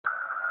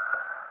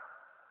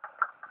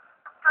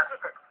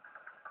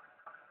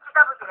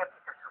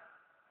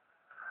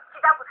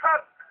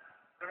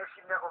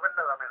μια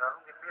κοπέλα θα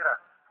μεγαλούν την μοίρα.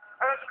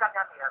 Έχει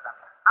καμιά μοίρα τα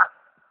μοίρα. Άσε.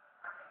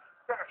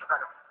 Δεν έχει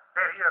καλό.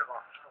 Περίεργο.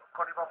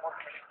 Κονίπα μου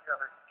όχι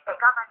είδαμε.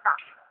 Έκαμε τα.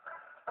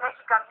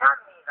 Έχει καμιά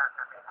μοίρα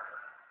τα μοίρα.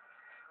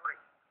 Σιούρι.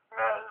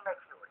 Ναι, είμαι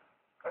σιούρι.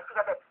 Εσύ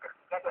γιατί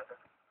πιστεύεις, γιατί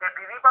έπαιζε.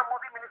 Επειδή είπαμε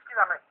ότι μην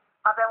είδαμε.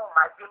 Μα δεν μου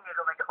μαζί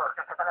μιλούμε και χωρίς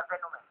να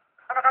καταλαβαίνουμε.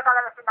 Δεν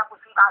κατάλαβες την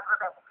ακουσίκα,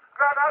 άνθρωπε μου.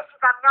 Δεν έχει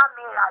καμιά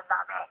μοίρα τα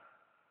με.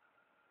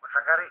 Ο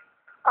Σακαρί.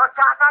 Ο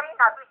Τσάκαρη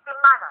να πει στη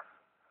μάνα.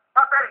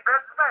 Μα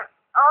περιπέτουμε.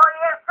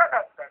 Όχι, δεν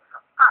περιπέτω.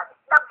 Άντε,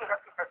 να πήρε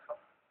τι θες σου.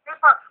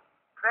 Λοιπόν σου.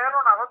 Θέλω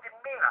να δω την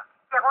μοίρα.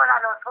 Και εγώ να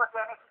λέω ότι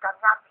δεν έχει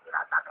καμιά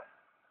μοίρα τα με.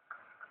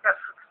 Και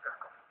σου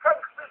πιστεύω.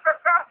 Θέλεις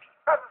πίστεψε,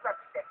 θέλεις δεν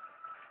πίστεψε.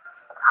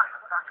 Αχ,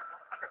 να σου πω,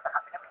 πίστεψε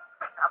αγαπητέ μου.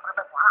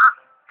 Άνθρωπε μου, αχ,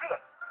 φύγε.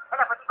 Δεν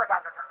έχω τίποτα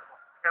άλλο να σου πω.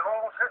 Εγώ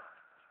όμως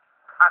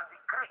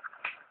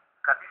αντικρίτικη.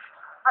 Καθίσεις.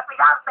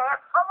 Απειλάω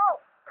πέσω μου.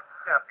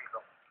 Τι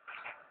απειλώ.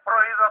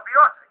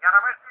 Προειδοποιώσε για να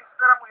με έρθει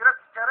ύστερα μου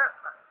γυρεύεις και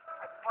ρέστα.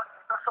 Λοιπόν,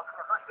 είναι τόσο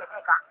χρονός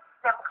γυναίκα.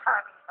 Δεν μου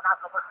ξαναμείνει έναν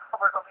άνθρωπο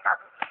όπως το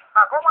μοιράζει.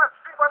 Ακόμα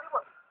σου είπα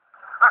τίποτα.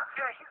 Αν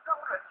συνεχίσεις να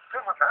μου λες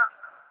ψέματα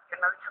και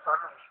να δείξεις το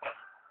άλλο μισό.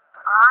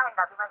 Α,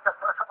 να δούμε το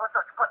πρόσωπο το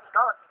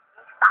σκοτεινό της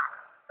νύχτας.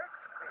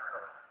 Έτσι πίσω.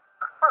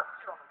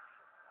 Απάσιον.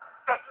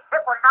 Και εσύ είσαι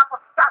πολλά από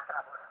πιάτρα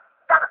μου.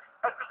 Τέλος,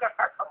 πήγες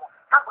έσω μου.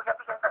 Σαν που και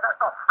πήγες μέσα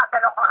στο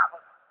απελοχώρα μου.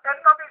 Δεν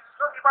νομίζεις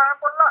ότι πάμε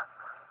πολλά.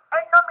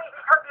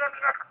 Νομίζεις ότι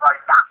έμεινες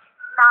πολλά.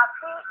 Να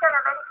αφήσεις και να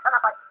μένεις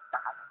ξαναπατήσεις.